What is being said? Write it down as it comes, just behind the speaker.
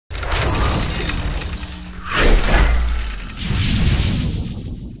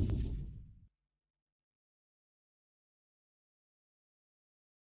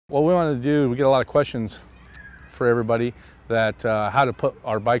What we want to do, we get a lot of questions for everybody that how to put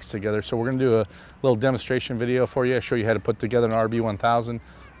our bikes together. So we're going to do a little demonstration video for you. Show you how to put together an RB1000.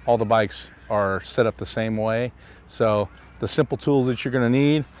 All the bikes are set up the same way. So the simple tools that you're going to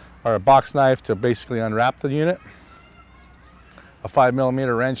need are a box knife to basically unwrap the unit, a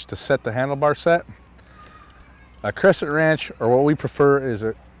 5mm wrench to set the handlebar set, a crescent wrench, or what we prefer is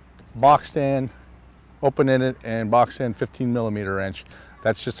a boxed in, open-ended and boxed in 15mm wrench.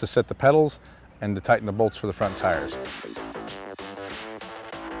 That's just to set the pedals and to tighten the bolts for the front tires.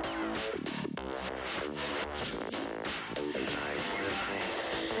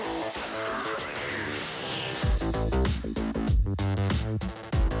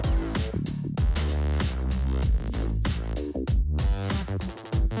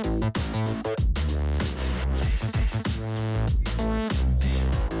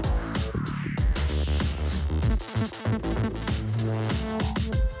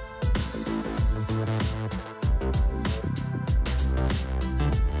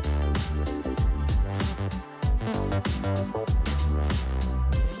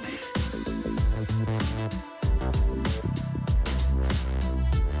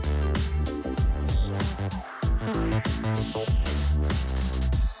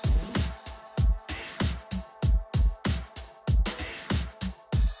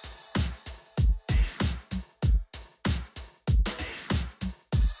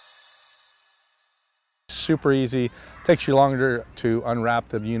 Super easy. Takes you longer to unwrap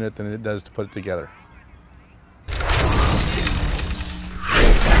the unit than it does to put it together.